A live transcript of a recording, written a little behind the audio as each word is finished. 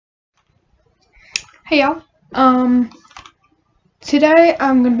Hey y'all, today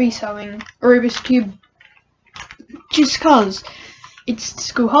I'm going to be solving a Rubik's Cube just cause it's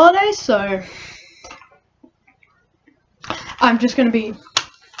school holidays, so I'm just going to be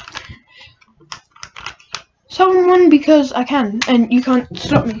solving one because I can, and you can't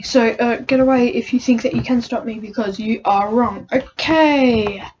stop me, so get away if you think that you can stop me because you are wrong.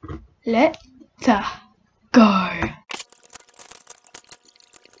 Okay, let's go.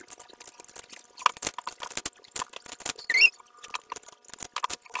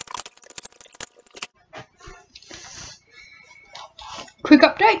 Quick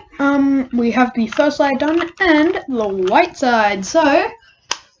update, we have the first side done and the white side, so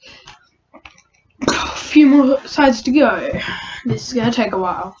a few more sides to go. This is gonna take a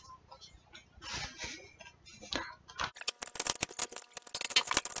while.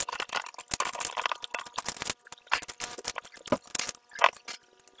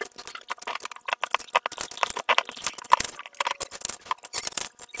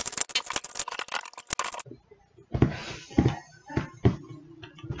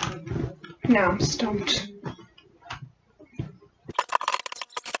 Now I'm stumped.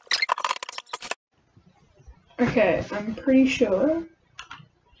 Okay, I'm pretty sure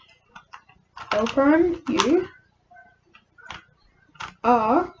L prime U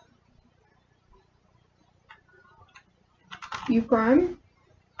R U prime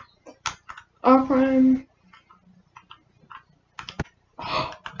R prime.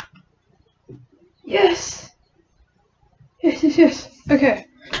 Yes! Yes. Okay,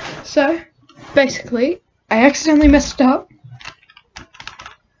 so basically I accidentally messed up.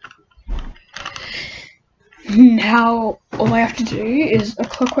 Now all I have to do is a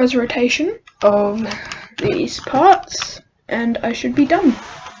clockwise rotation of these parts and I should be done.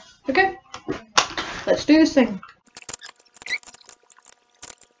 Okay, let's do this thing.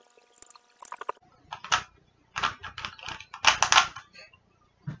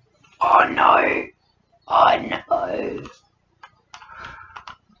 Oh no! Oh no!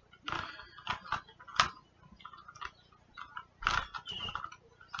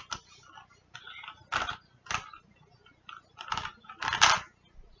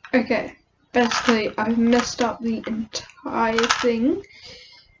 Okay, basically I've messed up the entire thing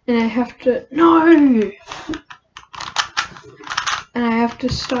and I have to, no! And I have to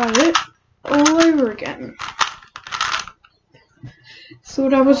start it all over again.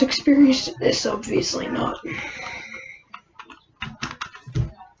 Thought I was experienced at this, obviously not.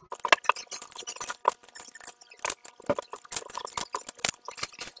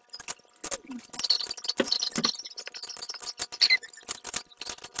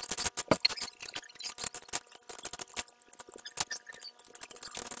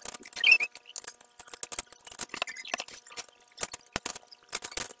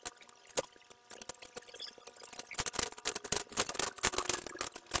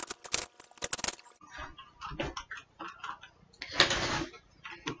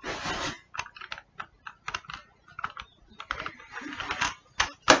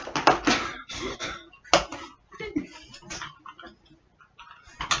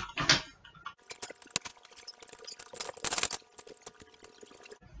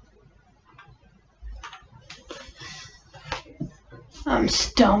 I'm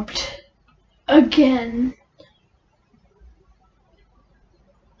stumped again.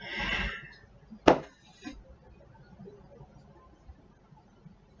 If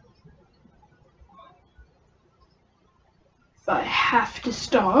I have to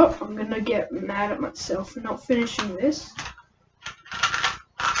stop, I'm gonna get mad at myself for not finishing this.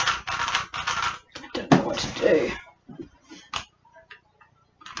 I don't know what to do.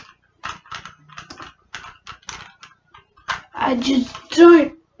 I just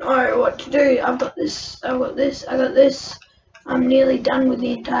don't know what to do. I've got this, I've got this, I got this. I'm nearly done with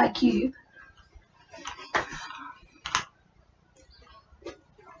the entire cube.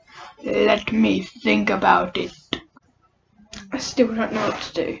 Let me think about it. I still don't know what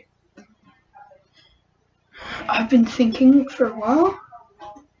to do. I've been thinking for a while.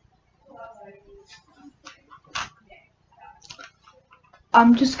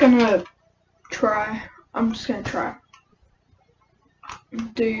 I'm just gonna try.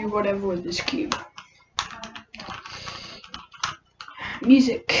 Do whatever with this cube.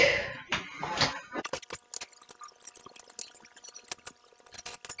 Music.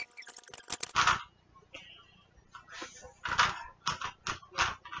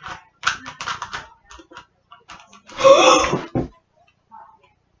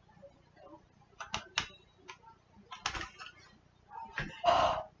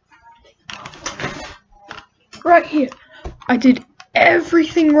 Right here. I did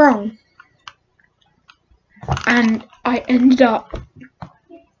everything wrong. and I ended up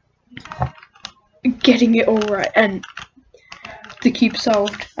getting it all right and the cube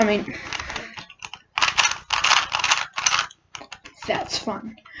solved. I mean, that's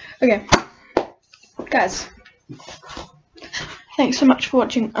fun. Okay, guys, thanks so much for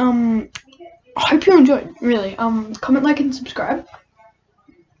watching. I hope you enjoyed, really. Comment, like, and subscribe.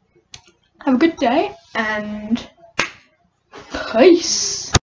 Have a good day, and peace.